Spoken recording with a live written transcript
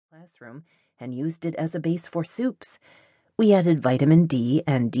classroom and used it as a base for soups. We added vitamin D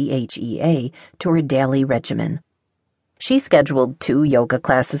and DHEA to her daily regimen. She scheduled 2 yoga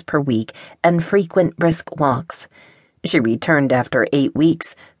classes per week and frequent brisk walks. She returned after 8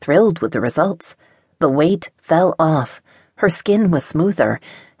 weeks, thrilled with the results. The weight fell off. Her skin was smoother.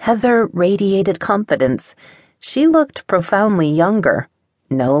 Heather radiated confidence. She looked profoundly younger.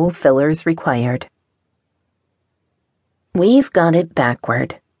 No fillers required. We've got it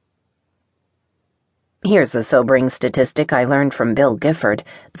backward. Here's a sobering statistic I learned from Bill Gifford,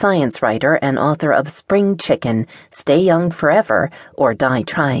 science writer and author of Spring Chicken, Stay Young Forever or Die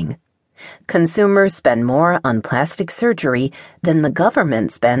Trying. Consumers spend more on plastic surgery than the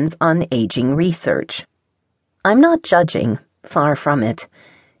government spends on aging research. I'm not judging, far from it.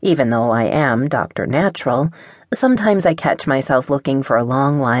 Even though I am Dr. Natural, sometimes I catch myself looking for a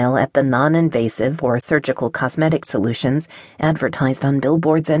long while at the non-invasive or surgical cosmetic solutions advertised on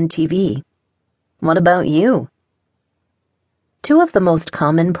billboards and TV. What about you? 2 of the most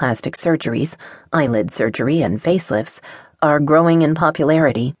common plastic surgeries, eyelid surgery and facelifts, are growing in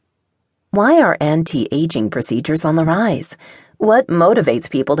popularity. Why are anti-aging procedures on the rise? What motivates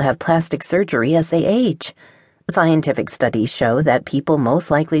people to have plastic surgery as they age? Scientific studies show that people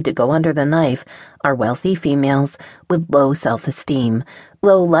most likely to go under the knife are wealthy females with low self-esteem,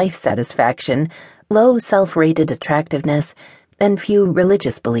 low life satisfaction, low self-rated attractiveness, and few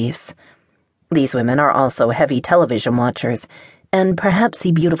religious beliefs. These women are also heavy television watchers and perhaps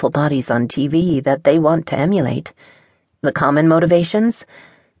see beautiful bodies on TV that they want to emulate. The common motivations?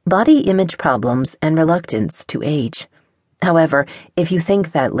 Body image problems and reluctance to age. However, if you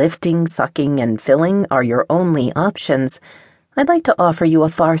think that lifting, sucking, and filling are your only options, I'd like to offer you a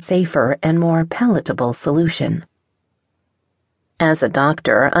far safer and more palatable solution. As a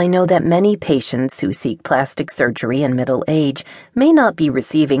doctor, I know that many patients who seek plastic surgery in middle age may not be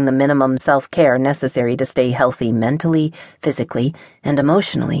receiving the minimum self-care necessary to stay healthy mentally, physically, and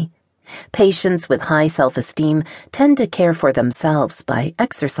emotionally. Patients with high self-esteem tend to care for themselves by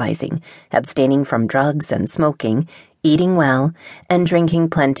exercising, abstaining from drugs and smoking, eating well, and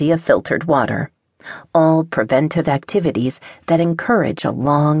drinking plenty of filtered water. All preventive activities that encourage a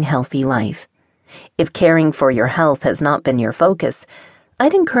long, healthy life. If caring for your health has not been your focus,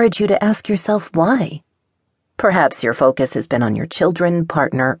 I'd encourage you to ask yourself why. Perhaps your focus has been on your children,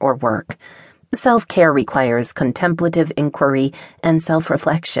 partner, or work. Self-care requires contemplative inquiry and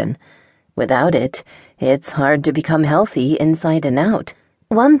self-reflection. Without it, it's hard to become healthy inside and out.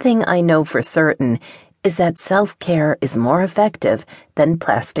 One thing I know for certain is that self-care is more effective than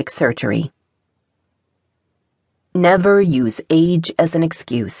plastic surgery. Never use age as an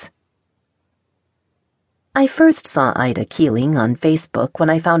excuse. I first saw Ida Keeling on Facebook when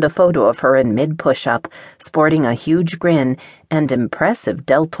I found a photo of her in mid-push-up, sporting a huge grin and impressive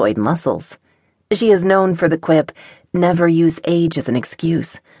deltoid muscles. She is known for the quip, "Never use age as an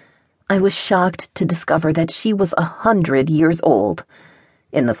excuse." I was shocked to discover that she was 100 years old.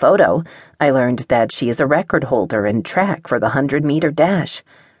 In the photo, I learned that she is a record holder in track for the 100-meter dash.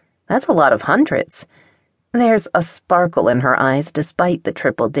 That's a lot of hundreds. There's a sparkle in her eyes despite the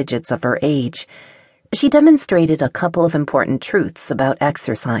triple digits of her age. She demonstrated a couple of important truths about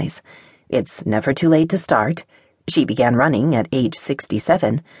exercise. It's never too late to start. She began running at age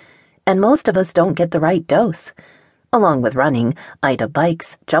 67. And most of us don't get the right dose. Along with running, Ida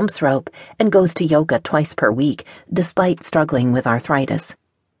bikes, jumps rope, and goes to yoga twice per week, despite struggling with arthritis.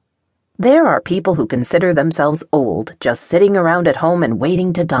 There are people who consider themselves old, just sitting around at home and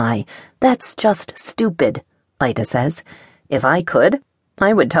waiting to die. That's just stupid, Ida says. If I could,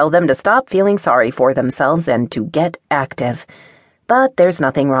 I would tell them to stop feeling sorry for themselves and to get active. But there's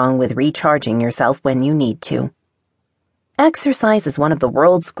nothing wrong with recharging yourself when you need to. Exercise is one of the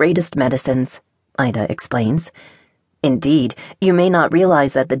world's greatest medicines, Ida explains. Indeed, you may not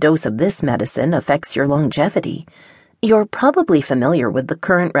realize that the dose of this medicine affects your longevity. You're probably familiar with the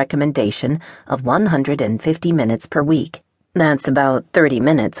current recommendation of 150 minutes per week. That's about 30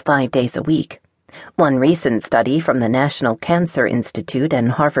 minutes 5 days a week. One recent study from the National Cancer Institute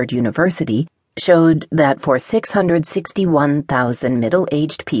and Harvard University showed that for 661,000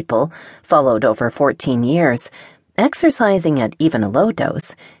 middle-aged people followed over 14 years, exercising at even a low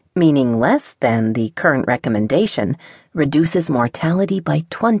dose, meaning less than the current recommendation, reduces mortality by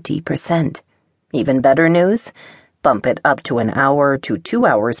 20%. Even better news? Bump it up to 1 hour to 2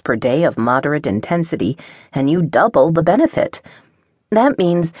 hours per day of moderate intensity, and you double the benefit. That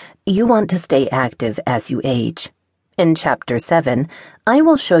means you want to stay active as you age. In Chapter 7, I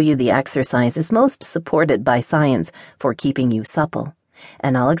will show you the exercises most supported by science for keeping you supple,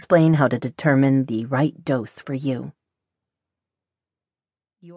 and I'll explain how to determine the right dose for you.